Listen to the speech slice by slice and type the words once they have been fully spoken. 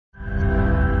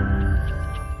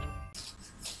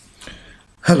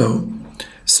Hello.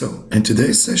 So, in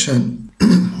today's session,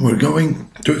 we're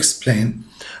going to explain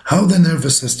how the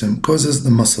nervous system causes the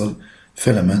muscle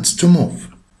filaments to move.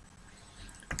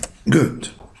 Good.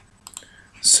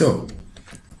 So,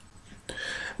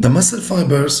 the muscle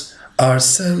fibers are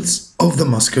cells of the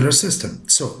muscular system.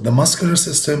 So, the muscular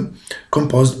system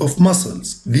composed of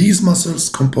muscles. These muscles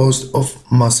composed of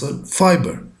muscle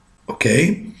fiber.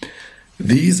 Okay?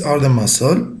 These are the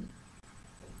muscle.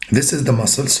 This is the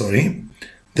muscle, sorry.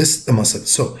 This is the muscle.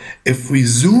 So if we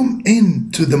zoom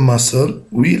into the muscle,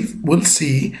 we will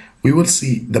see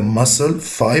the muscle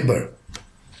fiber.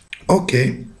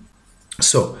 Okay.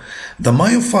 So the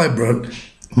myofibril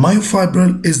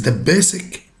is the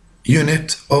basic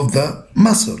unit of the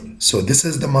muscle. So this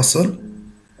is the muscle.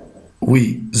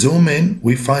 We zoom in,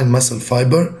 we find muscle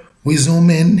fiber. We zoom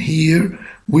in here,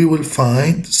 we will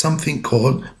find something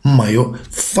called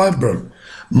myofibril.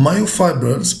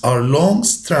 Myofibrils are long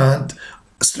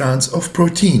strands of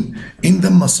protein in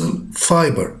the muscle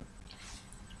fiber.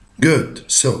 Good.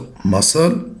 So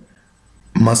muscle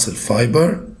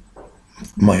fiber,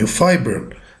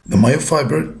 myofibril. The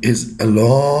myofibril is a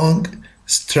long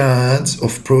strands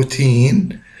of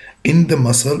protein in the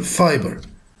muscle fiber.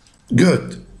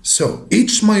 Good. So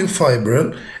each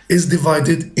myofibril is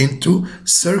divided into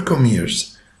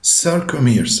sarcomeres.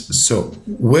 So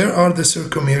where are the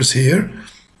sarcomeres here?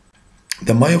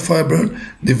 The myofibril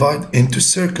divide into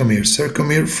sarcomeres.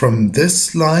 Sarcomere from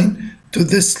this line to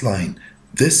this line,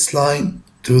 this line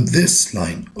to this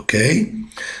line, okay?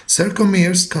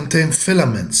 Sarcomeres contain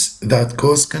filaments that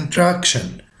cause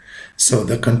contraction. So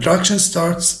the contraction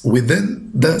starts within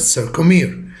the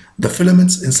sarcomere. The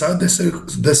filaments inside the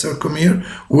sarcomere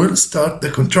will start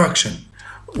the contraction.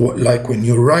 Like when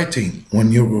you're writing,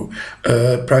 when you're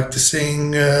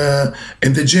practicing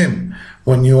in the gym,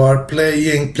 when you are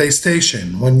playing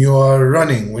PlayStation, when you are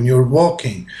running, when you're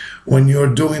walking, when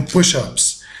you're doing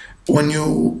push-ups, when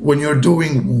you're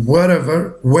doing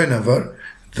whatever, whenever,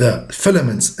 the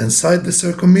filaments inside the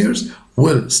sarcomeres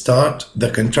will start the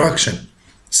contraction.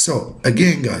 So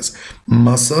again, guys,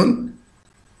 muscle,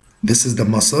 this is the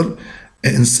muscle.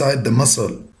 Inside the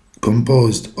muscle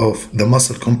composed of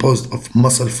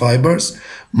muscle fibers.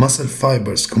 Muscle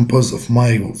fibers composed of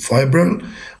myofibril.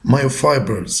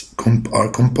 Myofibrils are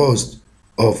composed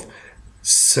of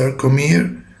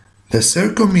sarcomere. The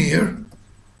sarcomere,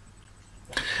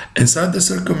 inside the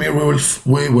sarcomere,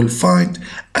 we will find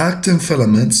actin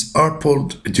filaments are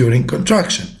pulled during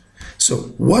contraction.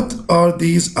 So what are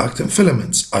these actin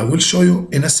filaments? I will show you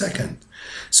in a second.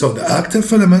 So the actin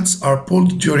filaments are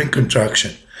pulled during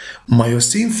contraction.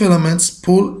 Myosin filaments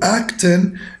pull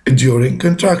actin during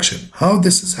contraction. How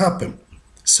this has happened?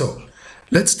 So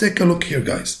let's take a look here,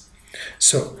 guys.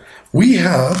 So we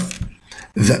have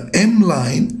the M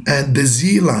line and the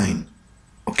Z line.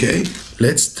 Okay,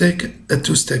 let's take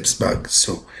 2 steps back.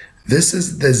 So this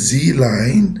is the Z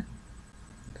line,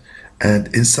 and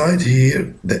inside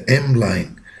here the M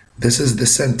line. This is the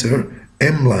center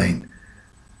M line.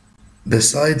 The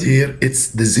side here, it's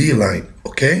the Z line.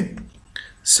 Okay,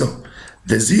 so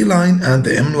the Z line and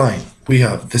the M line, we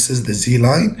have, this is the Z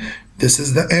line, this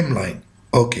is the M line.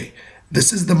 Okay,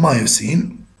 this is the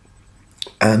myosin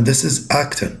and this is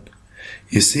actin.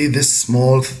 You see this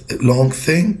small long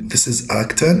thing, this is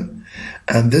actin,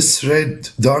 and this red,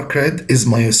 dark red is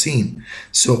myosin.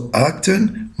 So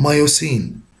actin,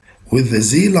 myosin, with the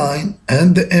Z line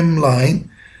and the M line,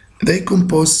 they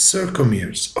compose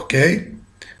sarcomeres. Okay,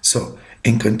 so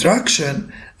in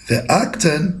contraction, the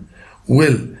actin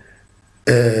will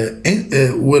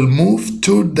move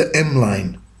to the M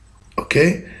line,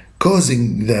 okay,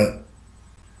 causing the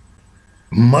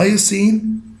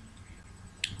myosin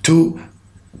to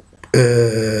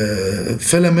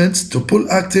filaments to pull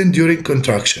actin during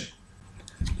contraction.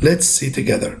 Let's see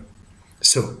together.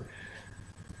 So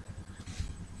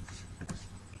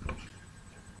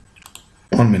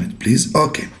 1 minute, please.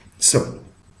 Okay, so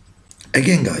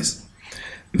again, guys,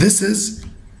 this is,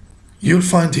 you'll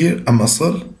find here a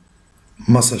muscle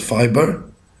fiber.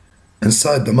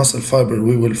 Inside the muscle fiber,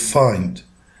 we will find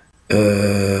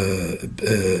the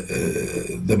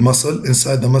muscle.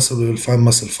 Inside the muscle, we will find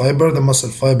muscle fiber. The muscle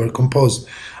fiber composed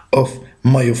of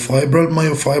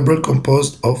myofibril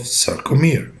composed of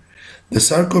sarcomere. The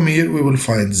sarcomere, we will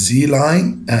find Z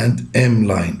line and M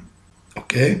line.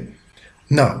 Okay,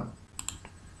 now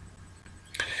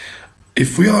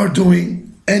if we are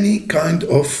doing any kind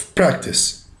of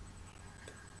practice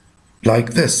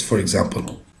like this, for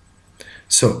example,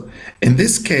 so in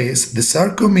this case the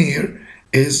sarcomere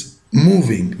is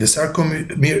moving, the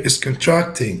sarcomere is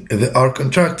contracting, they are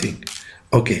contracting.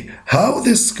 Okay, how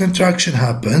this contraction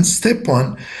happens? Step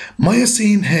 1,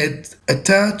 myosin head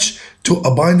attach to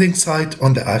a binding site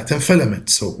on the actin filament.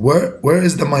 So where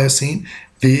is the myosin?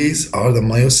 These are the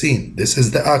myosin. This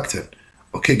is the actin.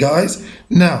 Okay, guys?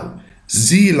 Now,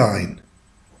 Z line,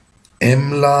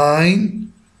 M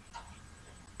line,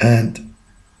 and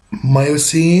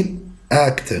myosin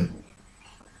actin.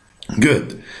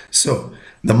 Good. So,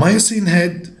 the myosin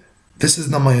head, this is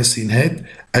the myosin head,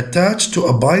 attached to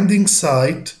a binding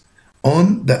site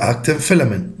on the actin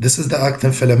filament. This is the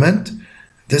actin filament.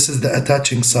 This is the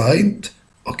attaching site.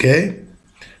 Okay?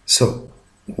 So,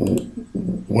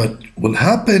 what will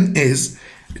happen is,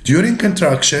 during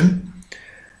contraction,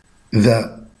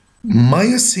 the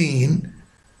myosin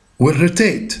will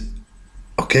rotate.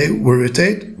 Okay? Will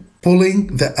rotate,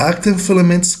 pulling the actin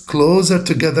filaments closer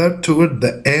together toward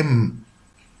the M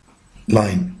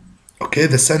line. Okay?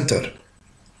 The center.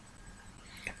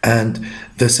 And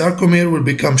the sarcomere will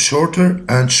become shorter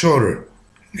and shorter.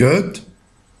 Good?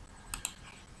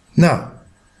 Now,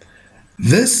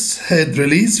 this head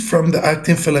release from the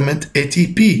actin filament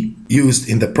ATP used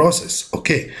in the process.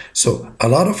 Okay, so a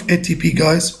lot of ATP,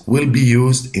 guys, will be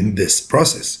used in this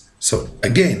process. So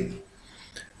again,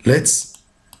 let's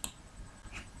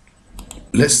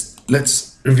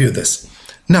review this.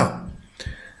 Now,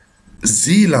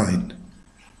 Z line.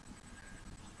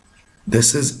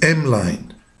 This is M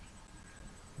line.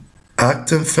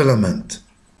 Actin filament,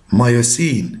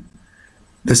 myosin.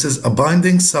 This is a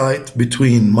binding site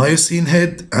between myosin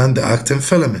head and the actin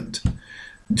filament.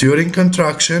 During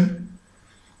contraction,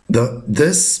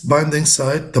 this binding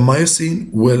site, the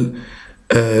myosin, will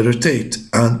rotate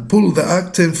and pull the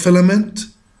actin filament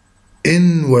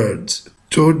inwards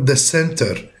toward the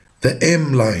center, the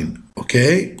M line.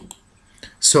 Okay?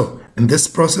 So, in this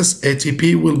process,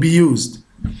 ATP will be used.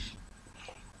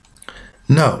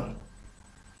 Now,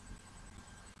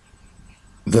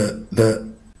 the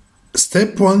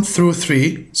step 1 through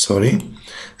 3,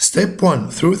 step 1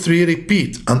 through 3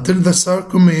 repeat until the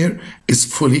sarcomere is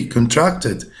fully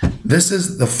contracted. This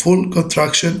is the full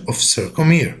contraction of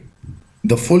sarcomere.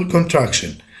 The full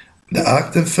contraction. The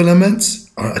actin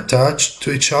filaments are attached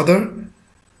to each other,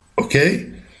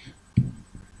 okay?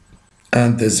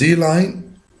 And the Z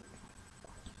line,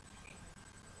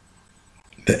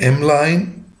 the M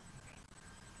line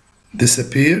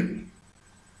disappear.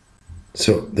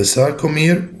 So the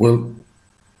sarcomere will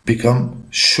become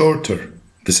shorter.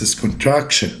 This is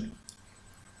contraction.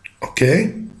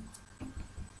 Okay?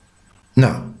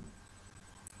 Now,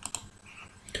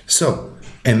 so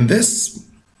in this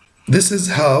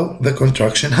is how the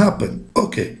contraction happened.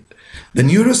 Okay. The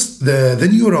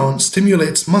neuron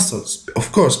stimulates muscles,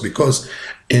 of course, because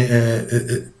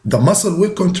the muscle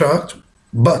will contract,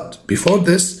 but before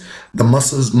this, the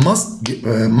muscles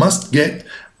must get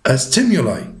a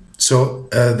stimuli. So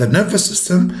the nervous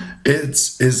system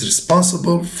is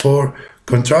responsible for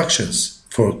contractions,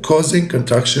 for causing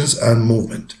contractions and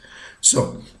movement.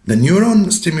 So the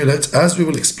neuron stimulates, as we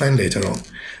will explain later on.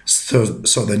 So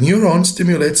the neuron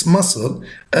stimulates muscle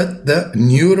at the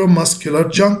neuromuscular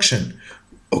junction.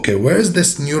 Okay, where is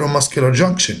this neuromuscular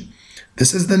junction?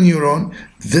 This is the neuron,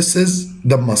 this is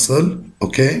the muscle,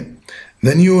 okay?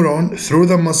 The neuron through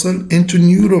the muscle into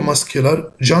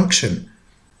neuromuscular junction.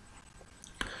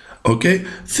 Okay,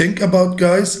 think about,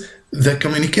 guys, the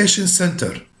communication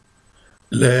center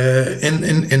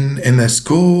in a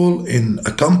school, in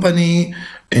a company,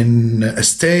 in a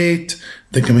state.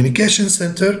 The communication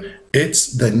center, it's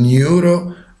the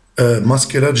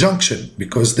neuromuscular junction,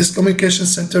 because this communication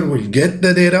center will get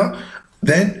the data,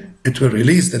 then it will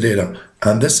release the data.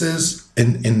 And this is,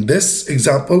 in this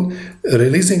example,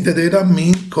 releasing the data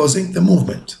means causing the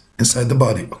movement inside the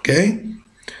body, okay?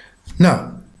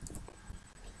 Now,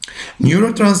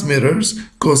 neurotransmitters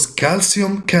cause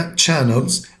calcium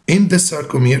channels in the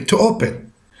sarcomere to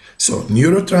open. So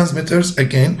neurotransmitters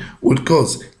again will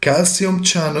cause calcium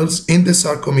channels in the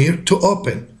sarcomere to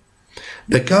open.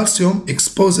 The calcium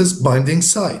exposes binding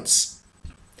sites.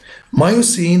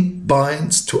 Myosin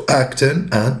binds to actin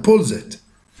and pulls it.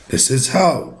 This is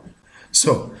how.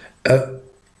 So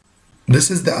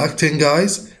this is the actin,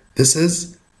 guys. This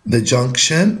is the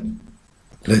junction.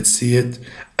 Let's see it.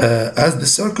 As the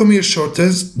sarcomere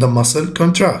shortens, the muscle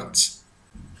contracts.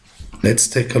 Let's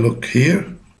take a look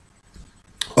here.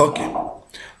 Okay,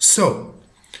 so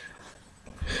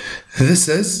this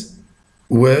is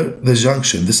where the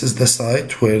junction, this is the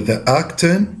site where the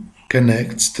actin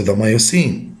connects to the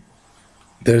myosin.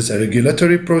 There's a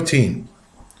regulatory protein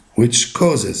which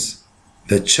causes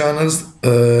the channels,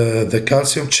 the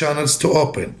calcium channels to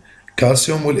open.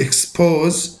 Calcium will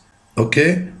expose,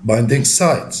 okay, binding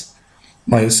sites.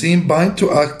 Myosin binds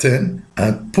to actin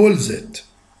and pulls it.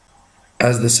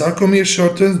 As the sarcomere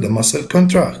shortens, the muscle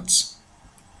contracts.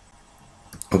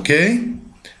 Okay?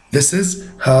 This is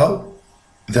how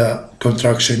the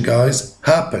contraction, guys,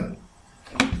 happen.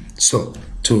 So,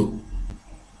 to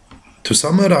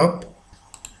sum it up,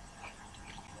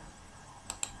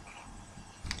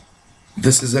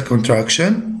 this is a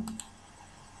contraction.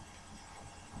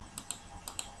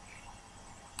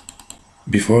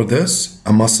 Before this,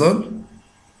 a muscle,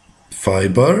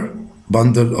 fiber,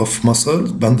 bundle of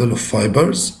muscles, bundle of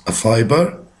fibers, a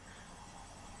fiber,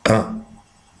 a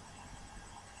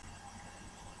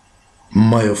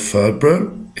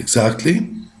myofibril, exactly.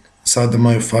 Inside the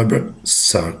myofibril,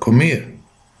 sarcomere.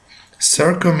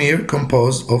 Sarcomere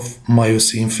composed of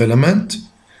myosin filament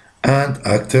and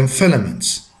actin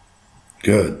filaments.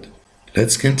 Good.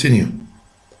 Let's continue.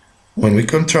 When we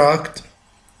contract,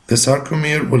 the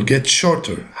sarcomere will get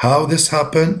shorter. How this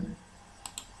happen?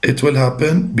 It will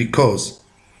happen because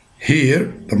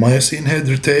here the myosin head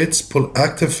rotates, pull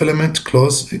actin filament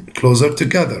closer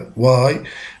together. Why?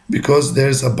 Because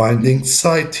there's a binding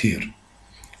site here.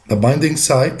 The binding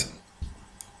site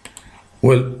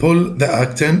will pull the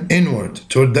actin inward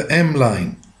toward the M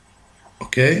line.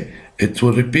 Okay? It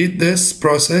will repeat this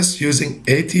process using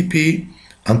ATP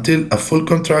until a full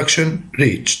contraction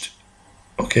reached.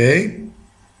 Okay?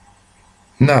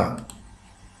 Now,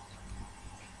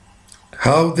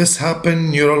 how this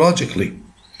happen neurologically?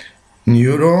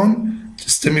 Neuron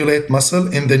stimulate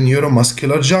muscle in the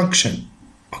neuromuscular junction.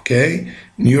 Okay?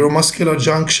 Neuromuscular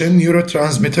junction,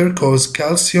 neurotransmitter cause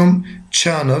calcium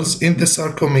channels in the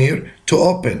sarcomere to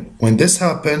open. When this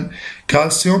happens,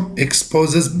 calcium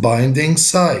exposes binding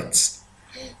sites.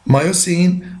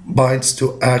 Myosin binds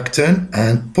to actin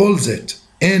and pulls it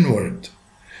inward.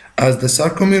 As the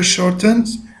sarcomere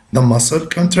shortens, the muscle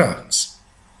contracts.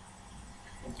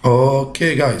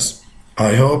 Okay, guys,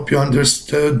 I hope you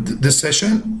understood this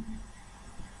session.